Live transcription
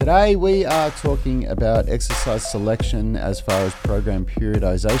Today we are talking about exercise selection as far as program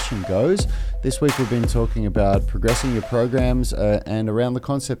periodization goes. This week we've been talking about progressing your programs and around the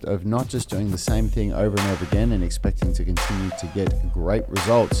concept of not just doing the same thing over and over again and expecting to continue to get great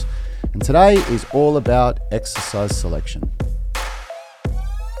results. And today is all about exercise selection.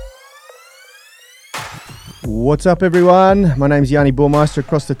 What's up, everyone? My name's Yanni Burmeister.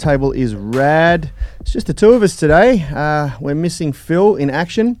 Across the table is Rad. It's just the two of us today. We're missing Phil in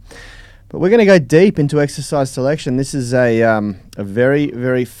action, but we're going to go deep into exercise selection. This is a very,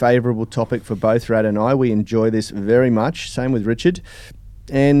 very favourable topic for both Rad and I. We enjoy this very much. Same with Richard.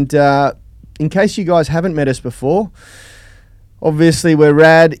 And in case you guys haven't met us before, obviously, we're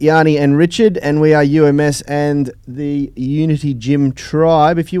Rad, Yanni, and Richard, and we are UMS and the Unity Gym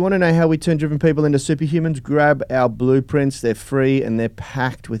Tribe. If you want to know how we turn driven people into superhumans, grab our blueprints. They're free and they're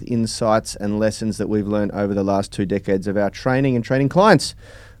packed with insights and lessons that we've learned over the last 2 decades of our training and training clients.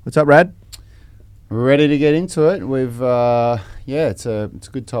 What's up, Rad? We're ready to get into it. It's a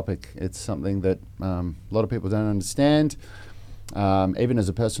good topic. It's something that a lot of people don't understand. Even as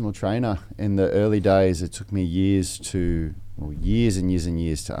a personal trainer, in the early days, it took me years and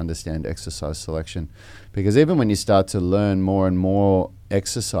years to understand exercise selection, because even when you start to learn more and more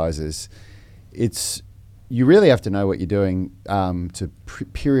exercises, you really have to know what you're doing to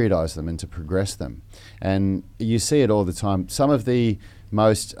periodize them and to progress them. And you see it all the time. Some of the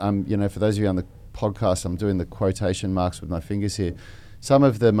most, for those of you on the podcast, I'm doing the quotation marks with my fingers here. Some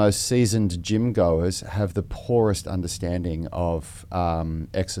of the most seasoned gym goers have the poorest understanding of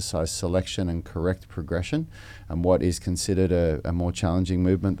exercise selection and correct progression and what is considered a more challenging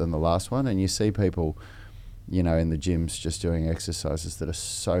movement than the last one. And you see people, in the gyms just doing exercises that are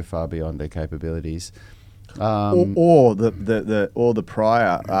so far beyond their capabilities. Or the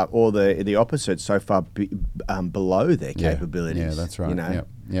opposite, so far below their capabilities. Yeah, that's right.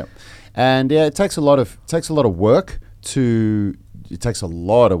 Yep. And it takes a lot of work It takes a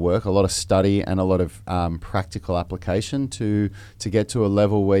lot of work, a lot of study, and a lot of practical application to get to a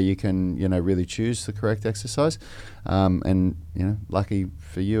level where you can, really choose the correct exercise. Lucky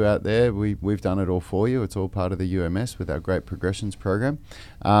for you out there, we've done it all for you. It's all part of the UMS with our Great Progressions program.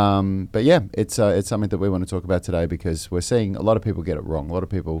 It's something that we want to talk about today, because we're seeing a lot of people get it wrong. A lot of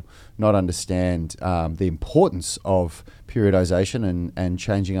people not understand the importance of periodization and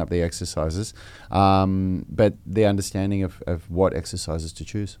changing up the exercises, but the understanding of what exercises to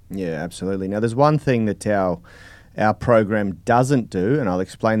choose. Yeah, absolutely. Now, there's one thing that our program doesn't do, and I'll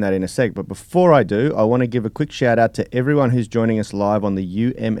explain that in a sec. But before I do, I want to give a quick shout out to everyone who's joining us live on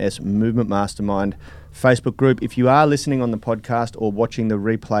the UMS Movement Mastermind Facebook group. If you are listening on the podcast or watching the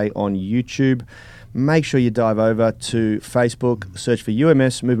replay on YouTube, make sure you dive over to Facebook, search for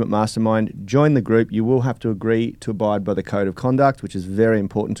UMS Movement Mastermind, join the group. You will have to agree to abide by the code of conduct, which is very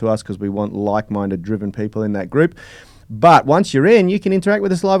important to us because we want like-minded, driven people in that group. But once you're in, you can interact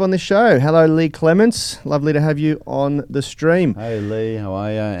with us live on this show. Hello, Lee Clements. Lovely to have you on the stream. Hey, Lee. How are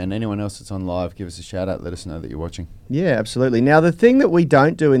you? And anyone else that's on live, give us a shout out. Let us know that you're watching. Yeah, absolutely. Now, the thing that we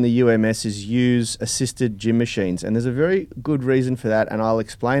don't do in the UMS is use assisted gym machines. And there's a very good reason for that, and I'll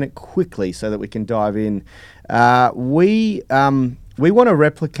explain it quickly so that we can dive in. We want to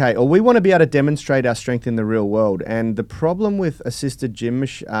replicate, or we want to be able to demonstrate our strength in the real world. And the problem with assisted gym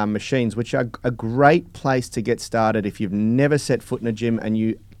machines, which are a great place to get started if you've never set foot in a gym and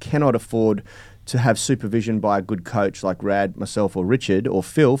you cannot afford to have supervision by a good coach like Rad, myself, or Richard, or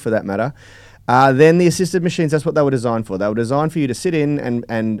Phil for that matter, then the assisted machines, that's what they were designed for. They were designed for you to sit in,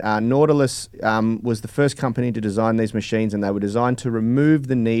 and Nautilus was the first company to design these machines, and they were designed to remove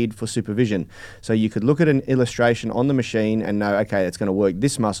the need for supervision. So you could look at an illustration on the machine and know, okay, it's going to work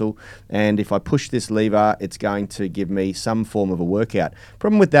this muscle, and if I push this lever, it's going to give me some form of a workout.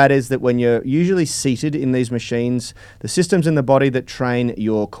 Problem with that is that when you're usually seated in these machines, the systems in the body that train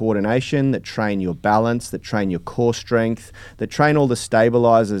your coordination, that train your balance, that train your core strength, that train all the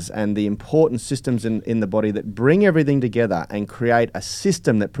stabilizers and the important systems in the body that bring everything together and create a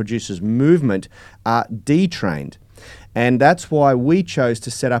system that produces movement are detrained. And that's why we chose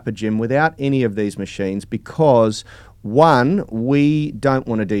to set up a gym without any of these machines, because one, we don't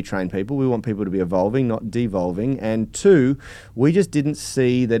want to detrain people. We want people to be evolving, not devolving. And two, we just didn't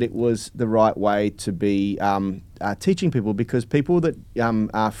see that it was the right way to be teaching people, because people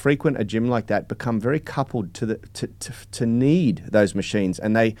that frequent a gym like that become very coupled to need those machines,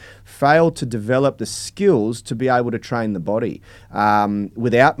 and they fail to develop the skills to be able to train the body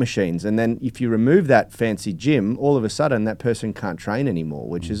without machines. And then if you remove that fancy gym, all of a sudden that person can't train anymore,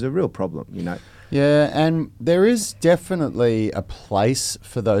 which is a real problem, Yeah, and there is definitely a place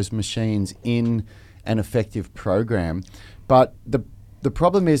for those machines in an effective program, but the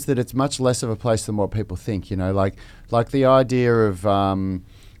problem is that it's much less of a place than what people think. You know, like the idea of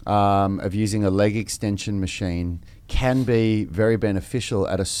using a leg extension machine can be very beneficial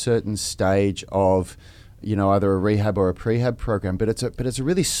at a certain stage of, you know, either a rehab or a prehab program, but it's a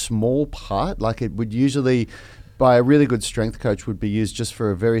really small part. Like it would usually, by a really good strength coach, would be used just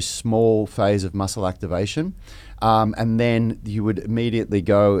for a very small phase of muscle activation. And then you would immediately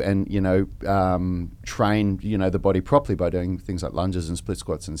go and, you know, train, you know, the body properly by doing things like lunges and split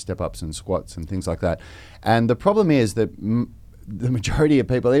squats and step ups and squats and things like that. And the problem is that the majority of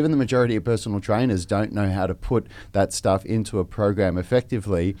people, even the majority of personal trainers, don't know how to put that stuff into a program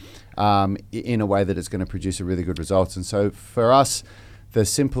effectively in a way that it's going to produce a really good results. And so for us, the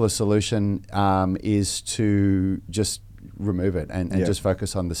simpler solution is to just remove it and just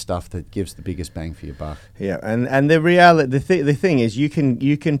focus on the stuff that gives the biggest bang for your buck. Yeah, and the reality, the thing is, you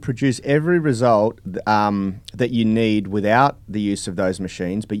can produce every result that you need without the use of those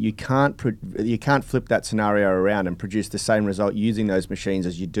machines, but you can't flip that scenario around and produce the same result using those machines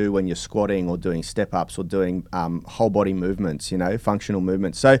as you do when you're squatting or doing step ups or doing whole body movements, you know, functional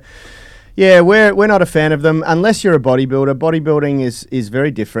movements. So. Yeah, we're not a fan of them unless you're a bodybuilder. Bodybuilding is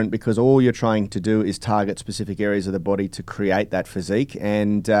very different because all you're trying to do is target specific areas of the body to create that physique,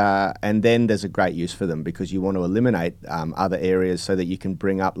 and then there's a great use for them because you want to eliminate other areas so that you can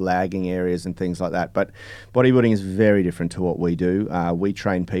bring up lagging areas and things like that. But bodybuilding is very different to what we do. We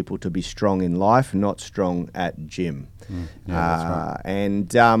train people to be strong in life, not strong at gym. That's right.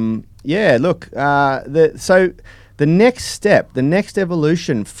 And look, the next step, the next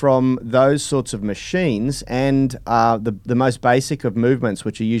evolution from those sorts of machines and the most basic of movements,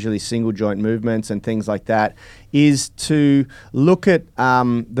 which are usually single joint movements and things like that, is to look at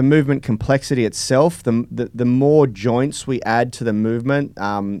the movement complexity itself. The more joints we add to the movement,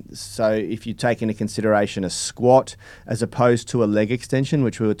 so if you take into consideration a squat as opposed to a leg extension,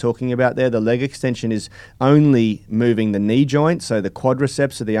 which we were talking about there, the leg extension is only moving the knee joint, so the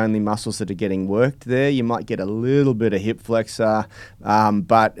quadriceps are the only muscles that are getting worked there. You might get a little bit of hip flexor,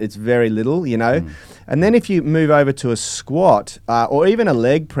 but it's very little, you know. And then if you move over to a squat, or even a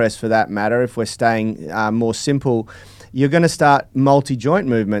leg press for that matter, if we're staying more simple, you're going to start multi-joint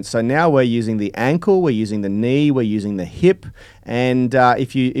movements. So now we're using the ankle, we're using the knee, we're using the hip, and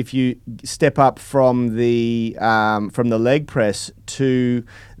if you step up from the leg press to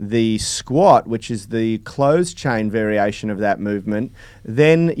the squat, which is the closed chain variation of that movement,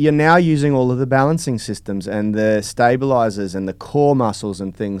 then you're now using all of the balancing systems and the stabilizers and the core muscles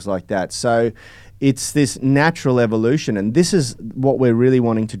and things like that. So it's this natural evolution, and this is what we're really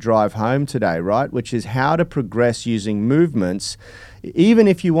wanting to drive home today, right? Which is how to progress using movements, even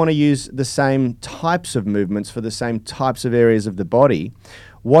if you want to use the same types of movements for the same types of areas of the body.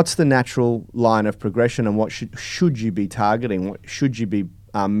 What's the natural line of progression, and what should you be targeting? What should you be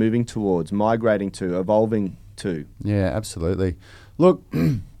moving towards, migrating to, evolving to? Yeah, absolutely. Look,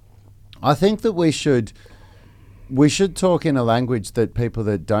 I think that we should talk in a language that people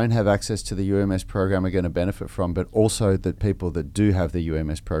that don't have access to the UMS program are going to benefit from, but also that people that do have the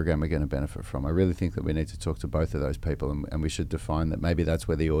UMS program are going to benefit from. I really think that we need to talk to both of those people, and we should define that maybe that's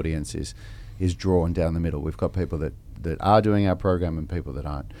where the audience is drawn down the middle. We've got people that are doing our program and people that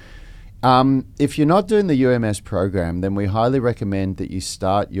aren't. If you're not doing the UMS program, then we highly recommend that you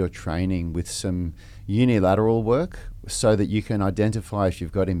start your training with some unilateral work so that you can identify if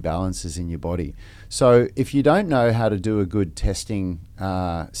you've got imbalances in your body. So if you don't know how to do a good testing,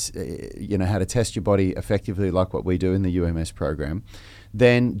 how to test your body effectively like what we do in the UMS program,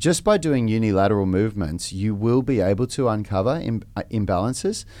 then just by doing unilateral movements, you will be able to uncover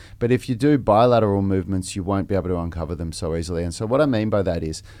imbalances. But if you do bilateral movements, you won't be able to uncover them so easily. And so what I mean by that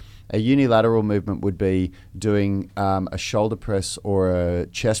is, a unilateral movement would be doing a shoulder press or a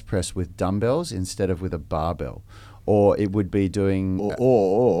chest press with dumbbells instead of with a barbell. Or it would be doing...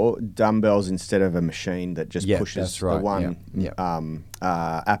 Or dumbbells instead of a machine that just pushes the one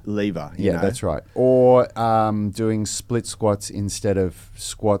lever. You know? That's right. Or doing split squats instead of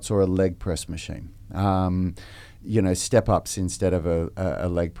squats or a leg press machine. Step-ups instead of a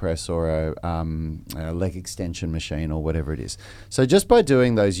leg press or a leg extension machine or whatever it is. So just by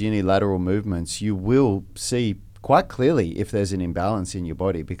doing those unilateral movements, you will see quite clearly if there's an imbalance in your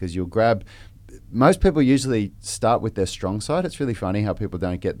body, because you'll grab... Most people usually start with their strong side. It's really funny how people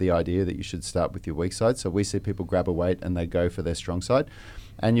don't get the idea that you should start with your weak side. So we see people grab a weight and they go for their strong side.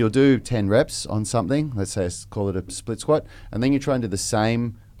 And you'll do 10 reps on something, let's say call it a split squat, and then you try and do the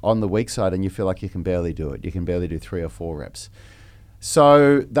same on the weak side and you feel like you can barely do it. You can barely do 3 or 4 reps.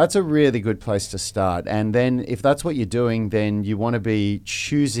 So that's a really good place to start. And then if that's what you're doing, then you want to be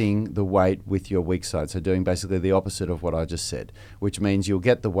choosing the weight with your weak side. So doing basically the opposite of what I just said, which means you'll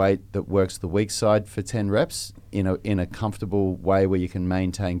get the weight that works the weak side for 10 reps in a comfortable way where you can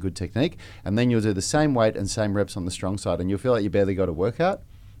maintain good technique. And then you'll do the same weight and same reps on the strong side. And you'll feel like you barely got a workout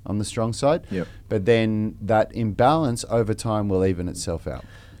on the strong side. Yep. But then that imbalance over time will even itself out.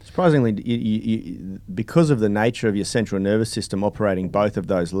 Surprisingly, because of the nature of your central nervous system operating both of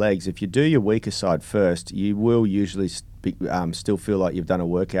those legs, if you do your weaker side first, you will usually still feel like you've done a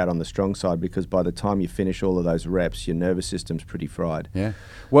workout on the strong side, because by the time you finish all of those reps, your nervous system's pretty fried. Yeah.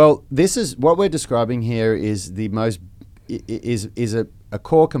 Well, this is what we're describing here is the most is a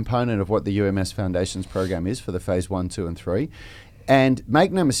core component of what the UMS Foundations program is for the phase 1, 2, and 3. And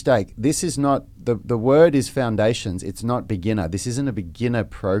make no mistake, this is not, the word is foundations, it's not beginner. This isn't a beginner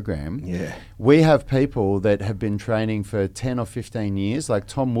program. Yeah. We have people that have been training for 10 or 15 years, like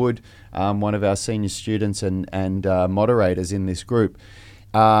Tom Wood, one of our senior students and moderators in this group.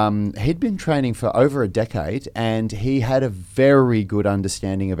 He'd been training for over a decade, and he had a very good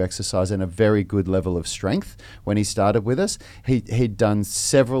understanding of exercise and a very good level of strength when he started with us. He'd done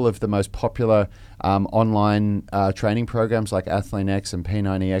several of the most popular online training programs like Athlean-X and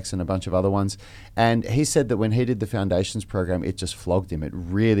P90X and a bunch of other ones. And he said that when he did the Foundations program, it just flogged him. It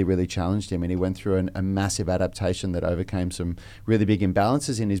really, really challenged him. And he went through a massive adaptation that overcame some really big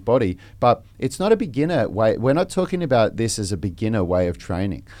imbalances in his body. But it's not a beginner way. We're not talking about this as a beginner way of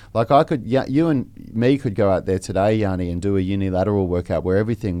training. Like you and me could go out there today, Yanni, and do a unilateral workout where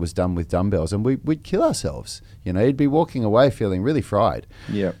everything was done with dumbbells, and we'd kill ourselves. You know, you'd be walking away feeling really fried.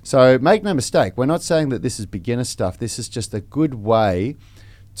 Yeah. So make no mistake, we're not saying that this is beginner stuff. This is just a good way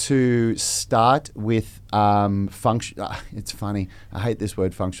to start with function. It's funny, I hate this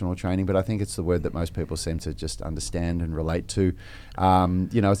word functional training, but I think it's the word that most people seem to just understand and relate to.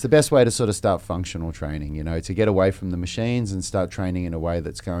 It's the best way to sort of start functional training, to get away from the machines and start training in a way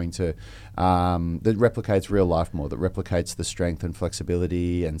that's going to, that replicates real life more, that replicates the strength and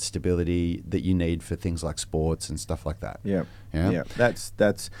flexibility and stability that you need for things like sports and stuff like that. Yeah. Yeah. Yeah,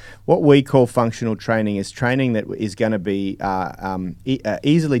 that's what we call functional training. Is training that is going to be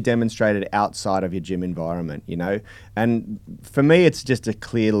easily demonstrated outside of your gym environment. And for me, it's just a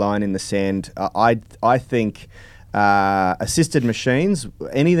clear line in the sand. I think assisted machines,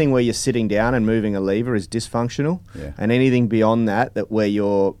 anything where you're sitting down and moving a lever is dysfunctional. Yeah. And anything beyond that where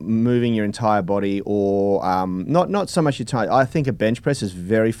you're moving your entire body or not so much your entire. I think a bench press is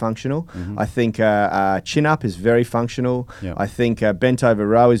very functional. Mm-hmm. I think a chin up is very functional. Yeah. I think a bent over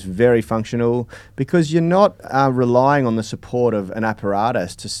row is very functional, because you're not relying on the support of an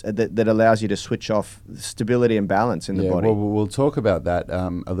apparatus that allows you to switch off stability and balance in the body. Well, we'll talk about that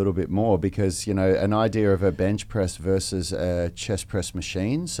a little bit more, because an idea of a bench press versus a chest press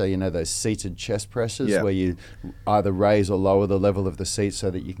machine. So those seated chest presses, Yeah. where you either raise or lower the level of the seat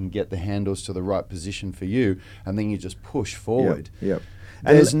so that you can get the handles to the right position for you, and then you just push forward. Yep.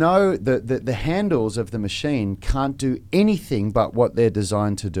 There's the handles of the machine can't do anything but what they're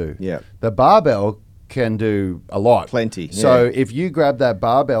designed to do. Yep. The barbell can do a lot. Plenty. So yeah. if you grab that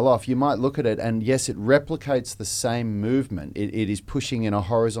barbell off, you might look at it and yes, it replicates the same movement. It is pushing in a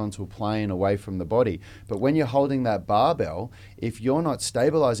horizontal plane away from the body. But when you're holding that barbell, if you're not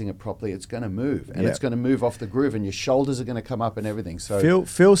stabilizing it properly, it's going to move, and it's going to move off the groove, and your shoulders are going to come up and everything. So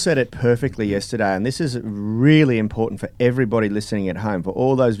Phil said it perfectly yesterday, and this is really important for everybody listening at home. For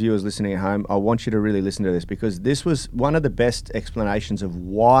all those viewers listening at home, I want you to really listen to this, because this was one of the best explanations of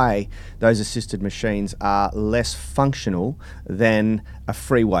why those assisted machines are less functional than a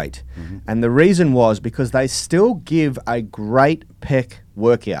free weight. Mm-hmm. And the reason was because they still give a great pec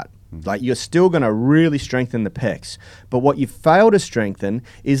workout. Like, you're still going to really strengthen the pecs. But what you fail to strengthen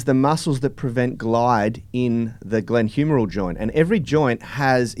is the muscles that prevent glide in the glenohumeral joint. And every joint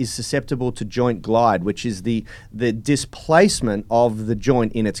is susceptible to joint glide, which is the displacement of the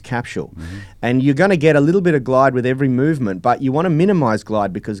joint in its capsule. Mm-hmm. And you're going to get a little bit of glide with every movement, but you want to minimize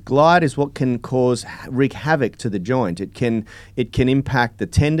glide, because glide is what can wreak havoc to the joint. It can impact the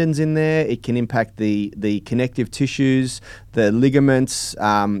tendons in there. It can impact the connective tissues, the ligaments,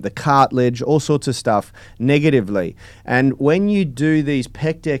 the cartilage, all sorts of stuff negatively. And when you do these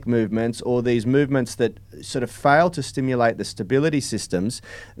pec deck movements, or these movements that sort of fail to stimulate the stability systems,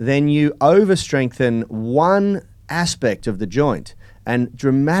 then you over-strengthen one aspect of the joint and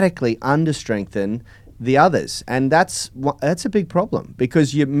dramatically under-strengthen the others. And that's a big problem,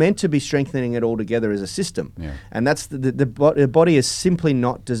 because you're meant to be strengthening it all together as a system. Yeah. And that's the body is simply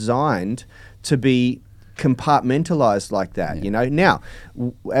not designed to be compartmentalized like that. You know, now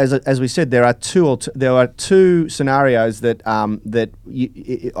as we said, there are two scenarios that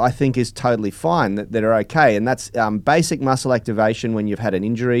I think is totally fine, that are okay, and that's basic muscle activation when you've had an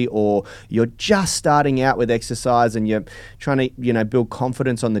injury, or you're just starting out with exercise and you're trying to build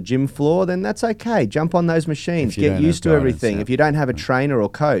confidence on the gym floor. Then that's okay. Jump on those machines, get used to everything. If you don't have a trainer or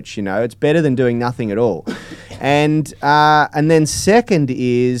coach, it's better than doing nothing at all. And then second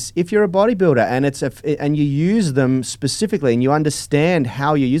is, if you're a bodybuilder and you use them specifically and you understand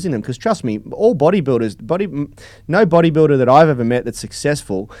how you're using them, because trust me, all bodybuilders, no bodybuilder that I've ever met that's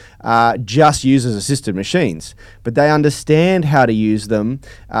successful just uses assisted machines, but they understand how to use them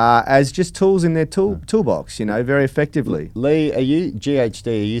as just tools in their toolbox, very effectively. Lee, are you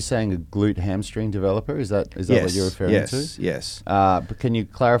saying a glute hamstring developer? Is that what you're referring to? Yes. But can you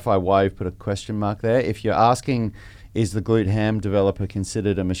clarify why you've put a question mark there? If you're asking, is the glute ham developer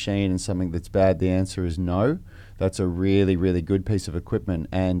considered a machine and something that's bad, the answer is no. That's a really, really good piece of equipment,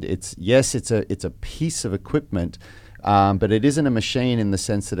 and it's a piece of equipment, but it isn't a machine in the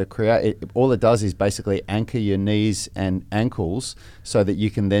sense that all it does is basically anchor your knees and ankles so that you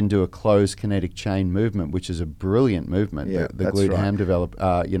can then do a closed kinetic chain movement, which is a brilliant movement. Yeah, the glute ham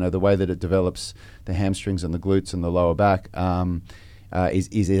the way that it develops the hamstrings and the glutes and the lower back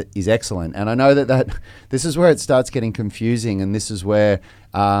is excellent. And I know that this is where it starts getting confusing, and this is where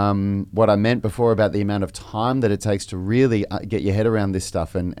what I meant before about the amount of time that it takes to really get your head around this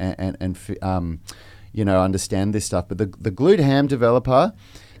stuff and understand this stuff. But the glute ham developer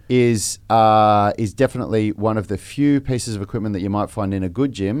is definitely one of the few pieces of equipment that you might find in a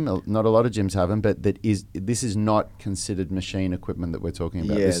good gym. Not a lot of gyms have them, but this is not considered machine equipment that we're talking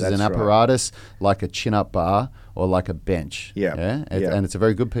about. Yeah, this is an apparatus like a chin-up bar or like a bench. And it's a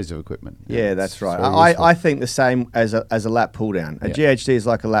very good piece of equipment. Yeah, that's right. I think the same as a lat pull down. A GHD is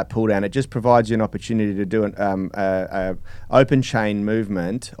like a lat pull down. It just provides you an opportunity to do an open chain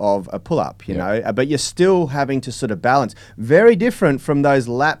movement of a pull up, but you're still having to sort of balance. Very different from those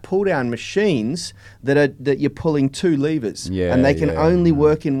lat pull down machines that you're pulling two levers, and they can only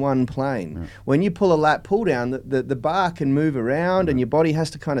work in one plane. When you pull a lat pull down, the bar can move around, and your body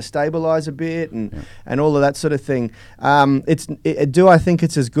has to kind of stabilize a bit, and all of that sort of thing. Do I think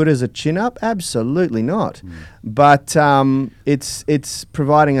it's as good as a chin up? Absolutely not. But it's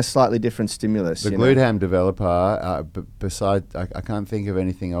providing a slightly different stimulus. The glute ham developer, besides, I can't think of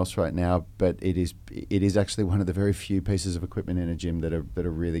anything else right now, but it is actually one of the very few pieces of equipment in a gym that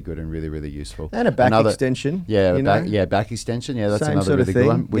are really good and really, really useful. And a back extension. Back extension. Yeah, that's same another sort of really good thing.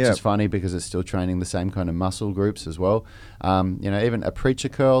 one, which is funny because it's still training the same kind of muscle groups as well. Even a preacher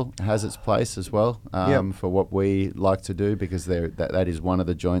curl has its place as well for what we like to do, because that is one of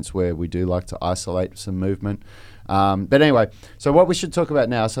the joints where we do like to isolate some movement. But anyway, so what we should talk about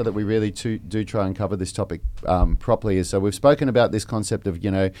now, so that we really do try and cover this topic properly, is, so we've spoken about this concept of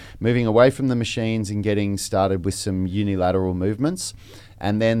moving away from the machines and getting started with some unilateral movements.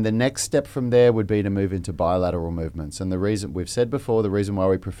 And then the next step from there would be to move into bilateral movements. And the reason we've said before, the reason why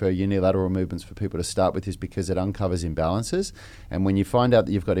we prefer unilateral movements for people to start with is because it uncovers imbalances. And when you find out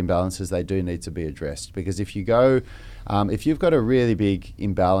that you've got imbalances, they do need to be addressed. Because if you've got a really big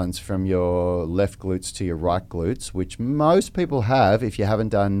imbalance from your left glutes to your right glutes, which most people have if you haven't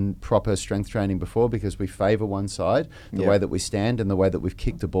done proper strength training before, because we favor one side, the way that we stand and the way that we've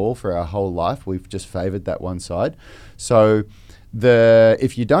kicked a ball for our whole life, we've just favored that one side. So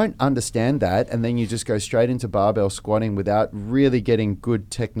if you don't understand that, and then you just go straight into barbell squatting without really getting good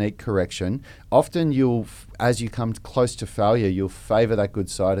technique correction, often as you come close to failure, you'll favor that good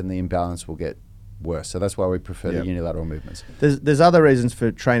side and the imbalance will get worse. So that's why we prefer the unilateral movements. There's other reasons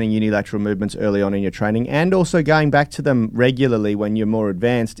for training unilateral movements early on in your training, and also going back to them regularly when you're more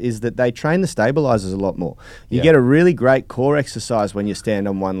advanced, is that they train the stabilizers a lot more. You get a really great core exercise when you stand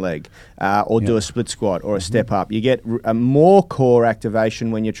on one leg or do a split squat or a step up. You get more core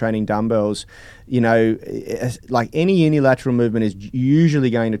activation when you're training dumbbells. Like any unilateral movement is usually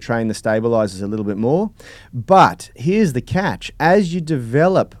going to train the stabilizers a little bit more. But here's the catch. As you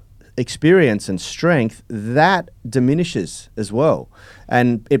develop experience and strength, that diminishes as well,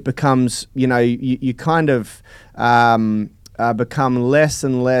 and it becomes you kind of become less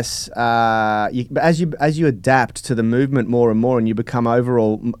and less as you adapt to the movement more and more, and you become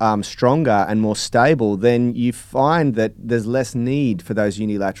overall stronger and more stable, then you find that there's less need for those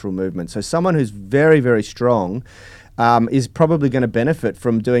unilateral movements. So someone who's very, very strong is probably going to benefit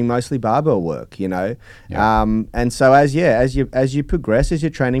from doing mostly barbell work, and so as you progress, as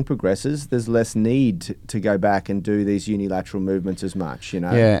your training progresses, there's less need to go back and do these unilateral movements as much,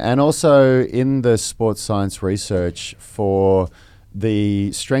 and also in the sports science research for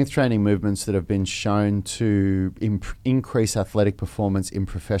the strength training movements that have been shown to increase athletic performance in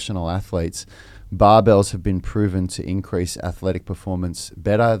professional athletes, barbells have been proven to increase athletic performance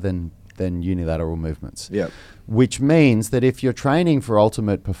better than unilateral movements. Yep. Which means that if you're training for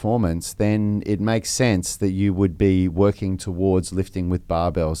ultimate performance, then it makes sense that you would be working towards lifting with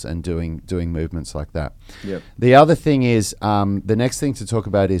barbells and doing movements like that. Yep. The other thing is, the next thing to talk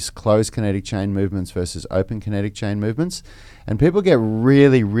about is closed kinetic chain movements versus open kinetic chain movements. And people get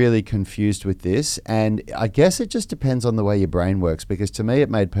really, really confused with this. And I guess it just depends on the way your brain works, because to me it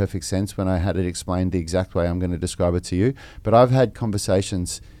made perfect sense when I had it explained the exact way I'm going to describe it to you. But I've had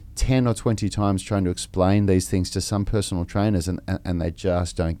conversations 10 or 20 times trying to explain these things to some personal trainers, and they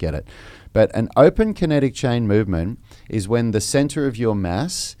just don't get it. But an open kinetic chain movement is when the center of your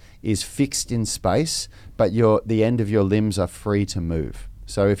mass is fixed in space, but the end of your limbs are free to move.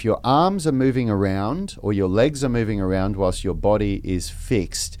 So if your arms are moving around or your legs are moving around whilst your body is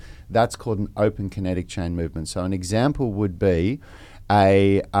fixed, that's called an open kinetic chain movement. So an example would be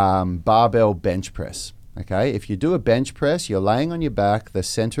a barbell bench press. Okay, if you do a bench press, you're laying on your back, the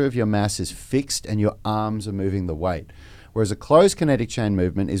center of your mass is fixed and your arms are moving the weight. Whereas a closed kinetic chain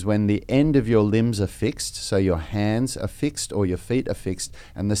movement is when the end of your limbs are fixed, so your hands are fixed or your feet are fixed,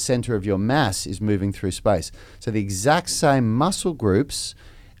 and the center of your mass is moving through space. So the exact same muscle groups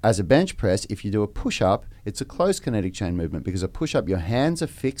as a bench press, if you do a push-up, it's a closed kinetic chain movement, because a push-up, your hands are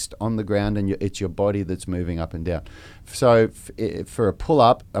fixed on the ground and it's your body that's moving up and down. So for a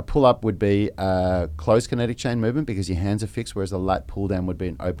pull-up would be a closed kinetic chain movement because your hands are fixed, whereas a lat pull-down would be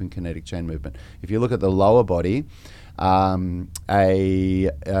an open kinetic chain movement. If you look at the lower body, a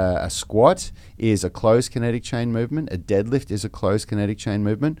squat is a closed kinetic chain movement, a deadlift is a closed kinetic chain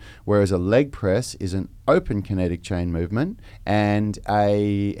movement, whereas a leg press is an open kinetic chain movement, and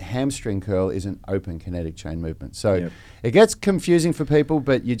a hamstring curl is an open kinetic chain movement. So it gets confusing for people,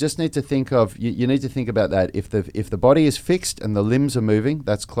 but you just need to think of, you need to think about that. If the body is fixed and the limbs are moving,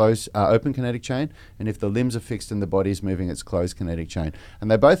 that's closed, open kinetic chain, and if the limbs are fixed and the body is moving, it's closed kinetic chain.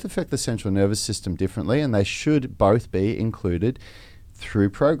 And they both affect the central nervous system differently, and they should both be included through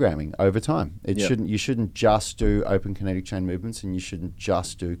programming over time. You shouldn't just do open kinetic chain movements, and you shouldn't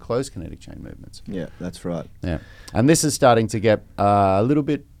just do closed kinetic chain movements. Yeah, that's right. Yeah, and this is starting to get a little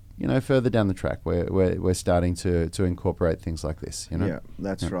bit, further down the track where we're starting to incorporate things like this. Yeah,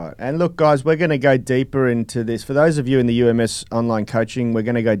 that's right. And look, guys, we're going to go deeper into this. For those of you in the UMS online coaching, we're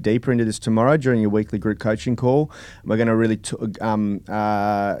going to go deeper into this tomorrow during your weekly group coaching call. We're going to really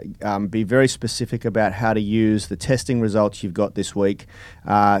be very specific about how to use the testing results you've got this week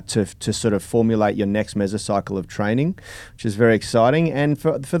to sort of formulate your next mesocycle of training, which is very exciting. And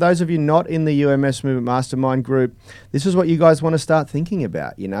for those of you not in the UMS Movement Mastermind group, this is what you guys want to start thinking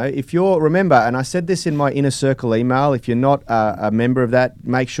about. If you're, remember, and I said this in my Inner Circle email, if you're not a member of that,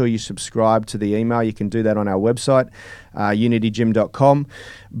 make sure you subscribe to the email. You can do that on our website, unitygym.com.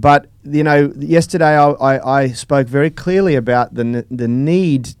 But, yesterday I spoke very clearly about the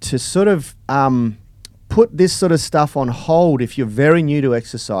need to sort of put this sort of stuff on hold if you're very new to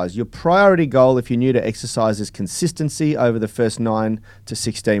exercise. Your priority goal if you're new to exercise is consistency over the first 9 to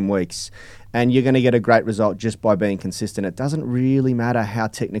 16 weeks. And you're going to get a great result just by being consistent. It doesn't really matter how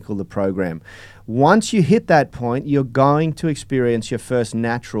technical the program. Once you hit that point, you're going to experience your first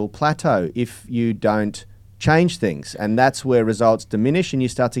natural plateau if you don't change things, and that's where results diminish and you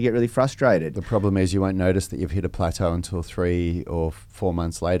start to get really frustrated. The problem is you won't notice that you've hit a plateau until 3 or 4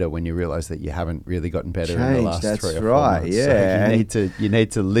 months later, when you realize that you haven't really gotten better in the last 3 or 4 months. Yeah. So you need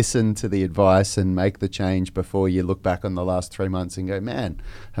to listen to the advice and make the change before you look back on the last 3 months and go, man,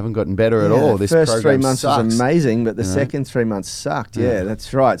 haven't gotten better at all. The This first 3 program months sucks. was amazing, but the second 3 months sucked. Yeah,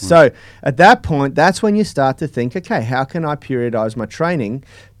 that's right. So at that point, that's when you start to think, okay, how can I periodize my training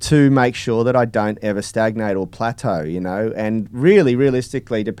to make sure that I don't ever stagnate or plateau, And really,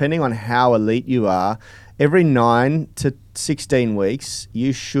 realistically, depending on how elite you are, every 9 to 16 weeks,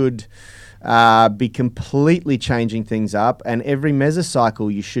 you should be completely changing things up, and every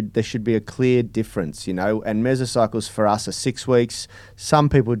mesocycle there should be a clear difference, and mesocycles for us are 6 weeks. Some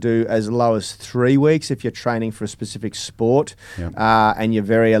people do as low as 3 weeks if you're training for a specific sport and you're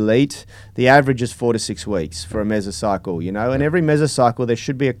very elite. The average is 4 to 6 weeks for a mesocycle, and every mesocycle there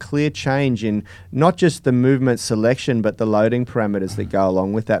should be a clear change in not just the movement selection but the loading parameters that go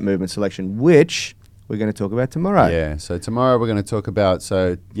along with that movement selection, which we're going to talk about tomorrow. Yeah, so tomorrow we're going to talk about,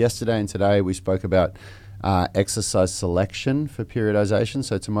 yesterday and today we spoke about exercise selection for periodization.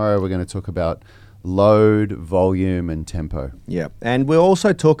 So tomorrow we're going to talk about load, volume, and tempo. Yeah, and we'll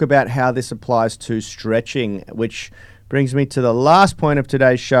also talk about how this applies to stretching, which brings me to the last point of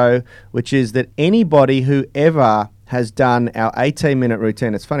today's show, which is that anybody who ever has done our 18-minute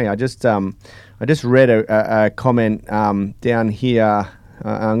routine. It's funny. I just read a comment down here.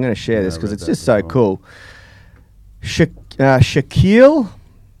 I'm going to share this because it's just so cool. Shaquille.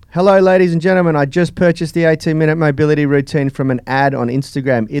 Hello, ladies and gentlemen. I just purchased the 18-minute mobility routine from an ad on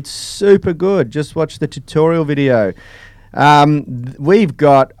Instagram. It's super good. Just watch the tutorial video. We've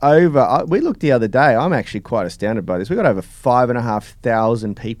got over, we looked the other day, I'm actually quite astounded by this. We've got over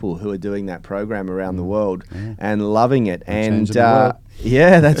 5,500 people who are doing that program around the world and loving it. And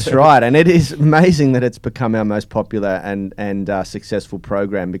yeah, that's right. And it is amazing that it's become our most popular and successful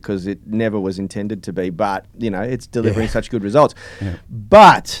program, because it never was intended to be, but it's delivering such good results.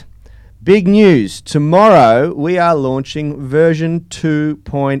 But big news, tomorrow we are launching version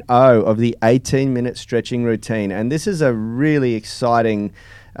 2.0 of the 18-minute stretching routine. And this is a really exciting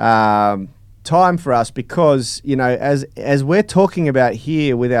time for us, because, as we're talking about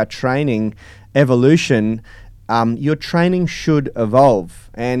here with our training evolution, your training should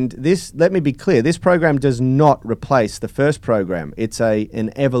evolve. And this, let me be clear, this program does not replace the first program. It's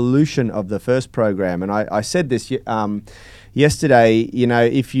an evolution of the first program. And I said this yesterday,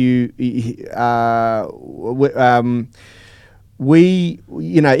 if you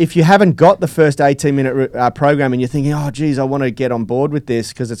if you haven't got the first 18-minute program and you're thinking, oh geez, I want to get on board with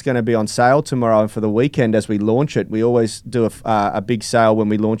this because it's going to be on sale tomorrow and for the weekend as we launch it. We always do a big sale when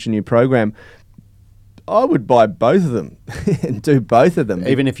we launch a new program. I would buy both of them and do both of them.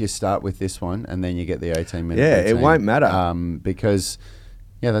 Even if you start with this one and then you get the 18-minute routine. It won't matter. Because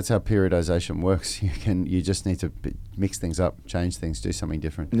that's how periodization works. You just need to mix things up, change things, do something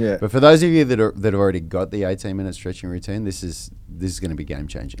different. Yeah. But for those of you that have already got the 18-minute stretching routine, this is going to be game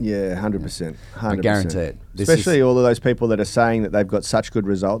changing. Yeah, 100%. 100%. I guarantee it. Especially all of those people that are saying that they've got such good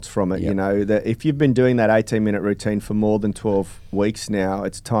results from it. That if you've been doing that 18-minute routine for more than 12 weeks now,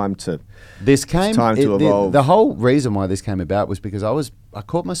 it's time to evolve. The whole reason why this came about was because I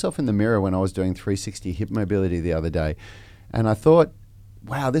caught myself in the mirror when I was doing 360 hip mobility the other day, and I thought,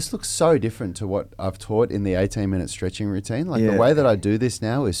 wow, this looks so different to what I've taught in the 18-minute stretching routine. The way that I do this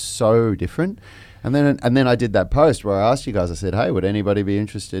now is so different. And then I did that post where I asked you guys, I said, hey, would anybody be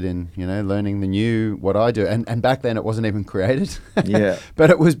interested in, learning what I do? And back then it wasn't even created. Yeah.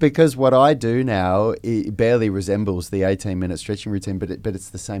 But it was because what I do now, it barely resembles the 18-minute stretching routine, but it's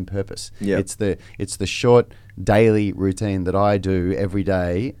the same purpose. Yeah. It's the short daily routine that I do every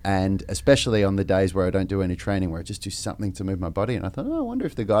day, and especially on the days where I don't do any training, where I just do something to move my body. And I thought, I wonder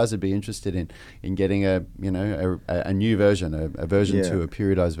if the guys would be interested in getting a new version, a version 2, a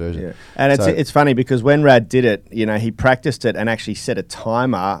periodized version. Yeah. And it's funny because when Rad did it, he practiced it and actually set a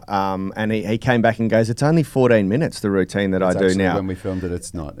timer, and he came back and goes, it's only 14 minutes, the routine that I do now. When we filmed it,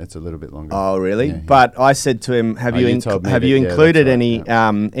 it's not. It's a little bit longer. Oh, really? Yeah, but I said to him, have you included any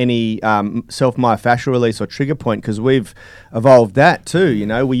self-myofascial release or trigger point? Because we've evolved that too.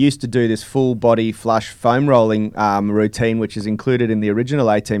 We used to do this full body flush foam rolling routine, which is included in the original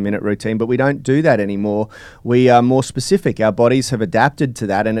 18-minute routine, but we don't do that anymore. We are more specific. Our bodies have adapted to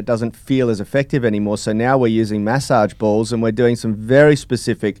that and it doesn't feel as effective anymore. So now we're using massage balls and we're doing some very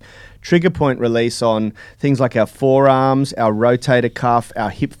specific trigger point release on things like our forearms, our rotator cuff, our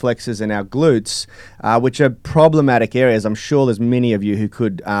hip flexors and our glutes, which are problematic areas. I'm sure there's many of you who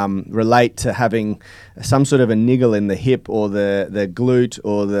could relate to having some sort of a niggle in the hip or the glute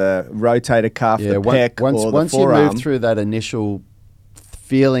or the rotator cuff, the pec or the forearm. Once you move through that initial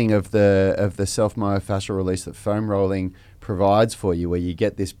feeling of the self-myofascial release that foam rolling provides for you, where you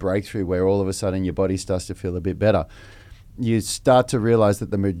get this breakthrough where all of a sudden your body starts to feel a bit better, you start to realize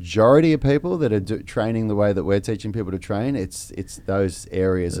that the majority of people that are training the way that we're teaching people to train, it's those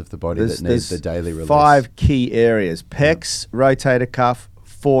areas of the body that need the daily release. 5 key areas: pecs, rotator cuff,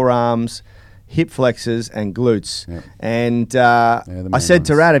 forearms, hip flexors and glutes. Yep. And I said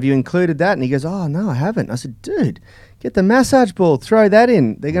to Rad, have you included that? And he goes, oh, no, I haven't. I said, dude, get the massage ball, throw that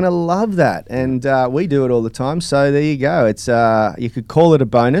in. They're going to love that. And we do it all the time. So there you go. It's you could call it a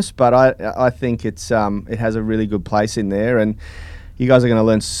bonus, but I think it has a really good place in there. And you guys are going to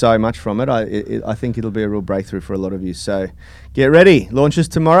learn so much from it. I think it'll be a real breakthrough for a lot of you. So get ready. Launches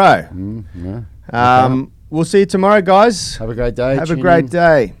tomorrow. We'll see you tomorrow, guys. Have a great day. Have a great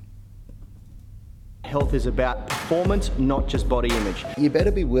day. Health is about performance, not just body image. You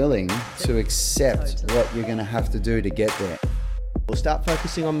better be willing to accept what you're going to have to do to get there. We'll start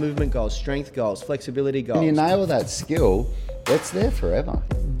focusing on movement goals, strength goals, flexibility goals. When you nail that skill, that's there forever.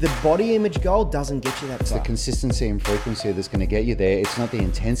 The body image goal doesn't get you that far. It's the consistency and frequency that's going to get you there. It's not the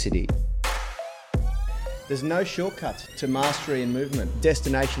intensity. There's no shortcuts to mastery and movement.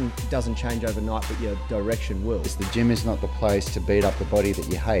 Destination doesn't change overnight, but your direction will. The gym is not the place to beat up the body that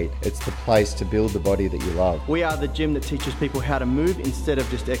you hate. It's the place to build the body that you love. We are the gym that teaches people how to move instead of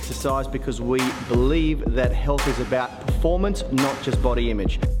just exercise, because we believe that health is about performance, not just body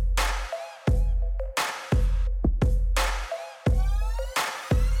image.